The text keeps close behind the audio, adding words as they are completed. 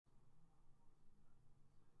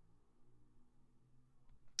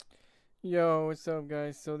Yo, what's up,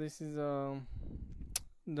 guys? So this is the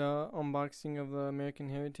unboxing of the American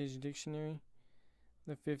Heritage Dictionary,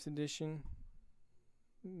 the fifth edition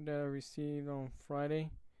that I received on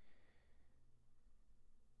Friday.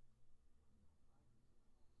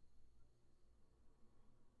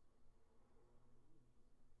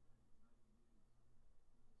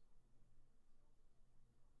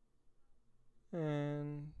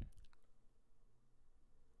 And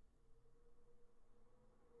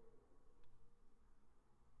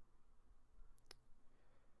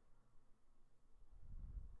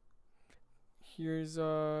here's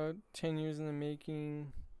 10 years in the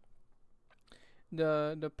making.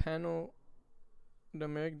 The panel, the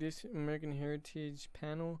American Heritage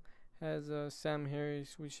panel has Sam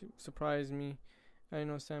Harris, which surprised me. I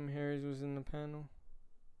didn't know Sam Harris was in the panel.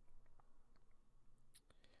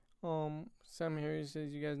 Sam Harris,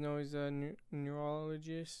 as you guys know, is a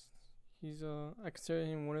neurologist. I consider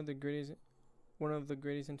him one of the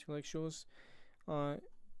greatest intellectuals, uh,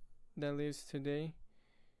 that lives today.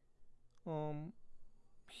 Um,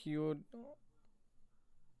 he would,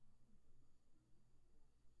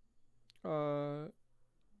 uh,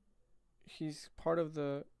 he's part of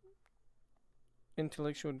the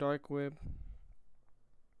intellectual dark web,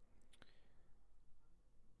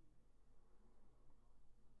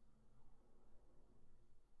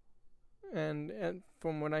 and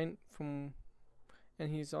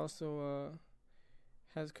and he's also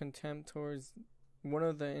has contempt towards one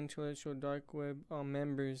of the intellectual dark web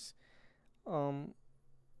members. Um,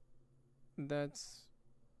 that's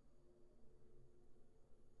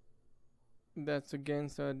that's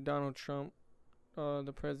against Donald Trump,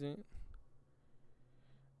 the president.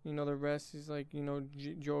 The rest is like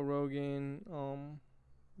Joe Rogan,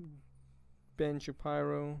 Ben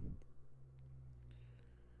Shapiro,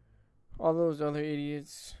 all those other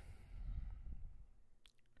idiots.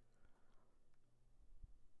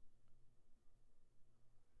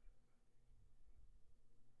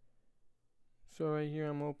 So right here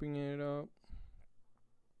I'm opening it up.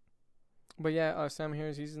 But yeah, Sam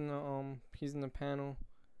Harris, he's in the panel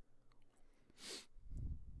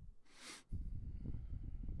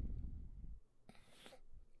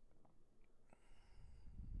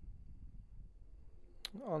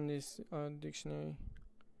on this dictionary.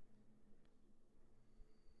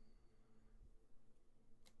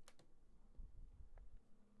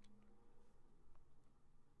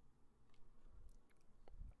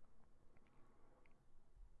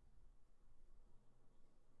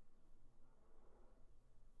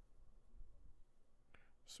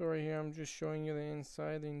 So right here I'm just showing you the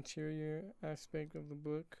inside, the interior aspect of the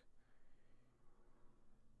book.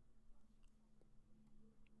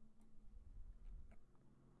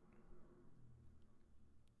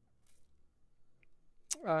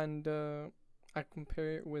 And I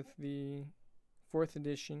compare it with the fourth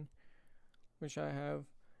edition, which I have,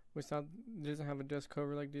 which doesn't have a dust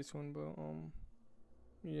cover like this one, but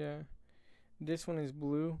yeah, this one is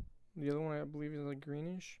blue. The other one I believe is like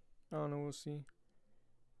greenish. I don't know. We'll see.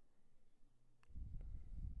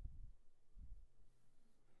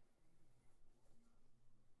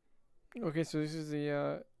 Okay, so this is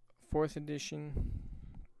the fourth edition.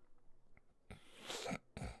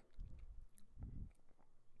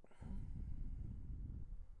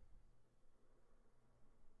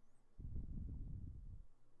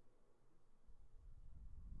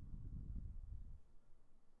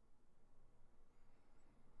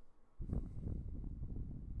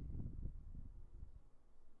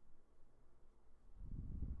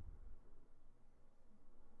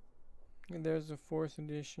 And there's the fourth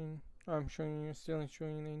edition. I'm still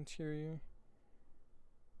showing you the interior.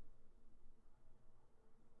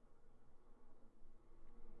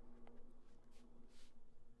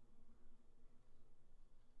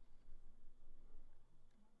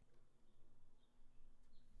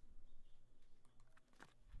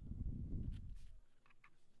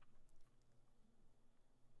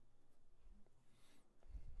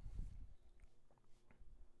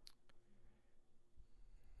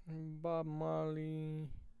 Bob Marley.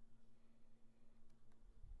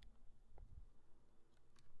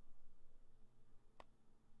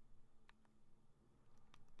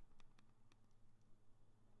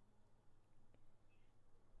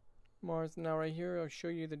 Mars. Now, right here, I'll show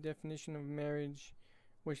you the definition of marriage,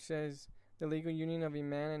 which says the legal union of a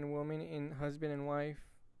man and woman in husband and wife.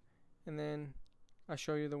 And then I'll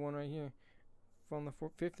show you the one right here from the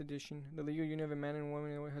fifth edition, the legal union of a man and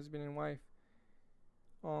woman in husband and wife.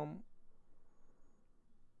 Um,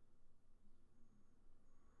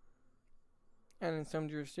 and in some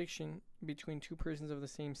jurisdiction, between two persons of the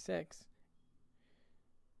same sex.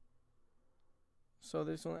 So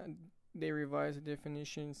this one, they revised the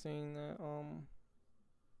definition saying that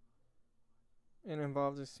it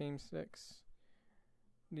involves the same sex.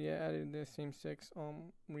 They added the same sex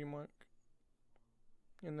remark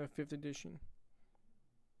in the 5th edition.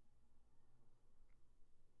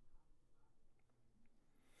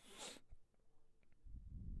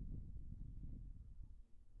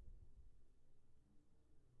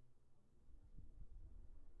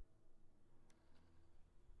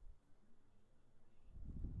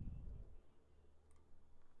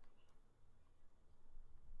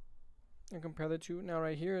 And compare the two. Now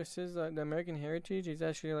right here it says that the American Heritage is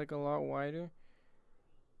actually like a lot wider.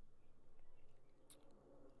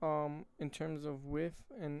 In terms of width,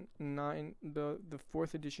 and the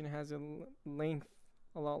 4th edition has a length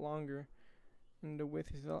a lot longer, and the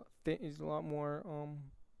width is a lot more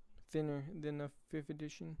thinner than the 5th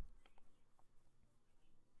edition.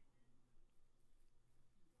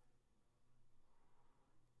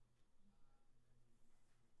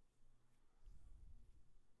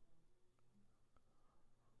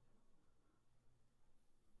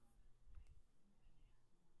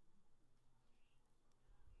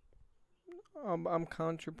 I'm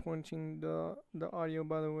counterpointing the audio,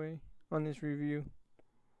 by the way, on this review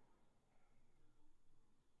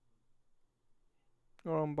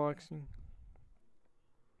or unboxing.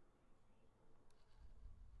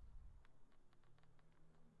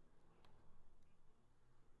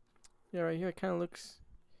 Yeah, right here it kind of looks.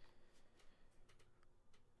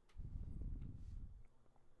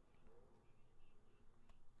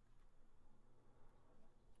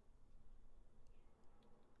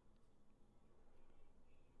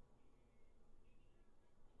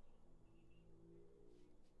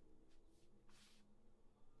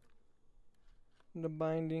 The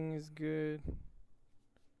binding is good.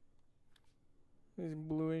 It's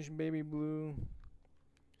bluish, baby blue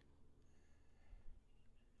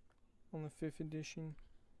on the 5th edition.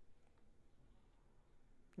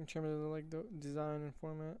 In terms of the design and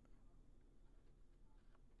format.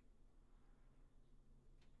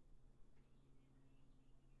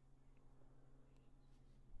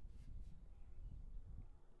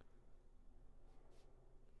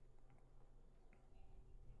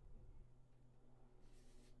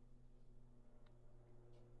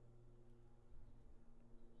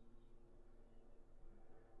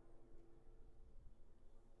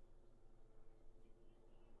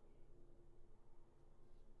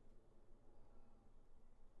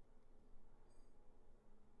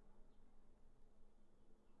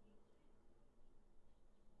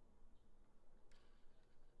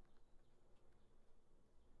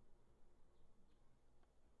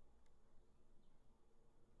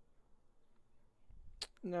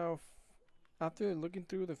 Now, after looking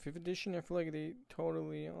through the 5th edition, I feel like they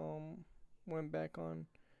totally went back on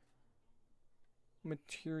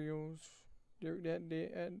materials.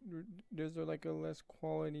 There's like a less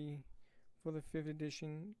quality for the 5th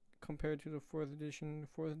edition compared to the 4th edition.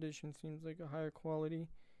 The 4th edition seems like a higher quality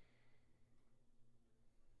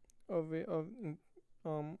of a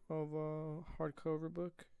hardcover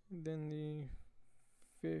book than the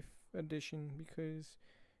 5th edition, because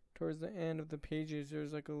towards the end of the pages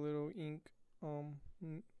there's like a little ink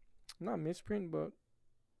not misprint but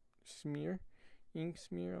ink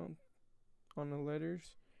smear on the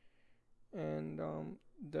letters, and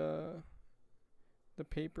the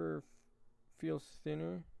paper feels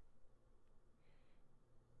thinner,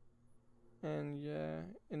 and yeah,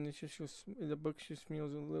 and the book just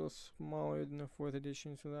feels a little smaller than the 4th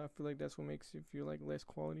edition, so I feel like that's what makes it feel like less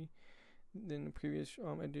quality than the previous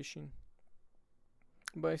edition.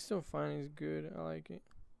 But I still find it's good. I like it.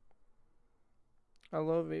 I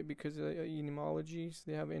love it because of the etymologies.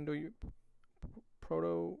 They have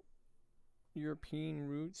Proto-European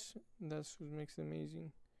roots. That's what makes it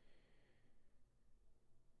amazing.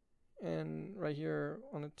 And right here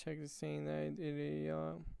on the text is saying that they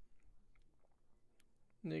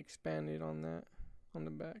expanded on that on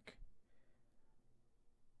the back.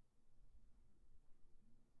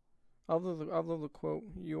 I love the quote,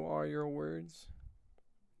 "You are your words."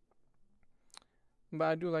 But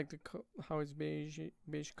I do like how it's beige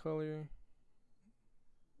color,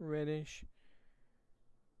 reddish,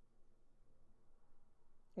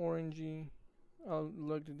 orangey. I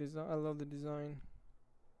love the design.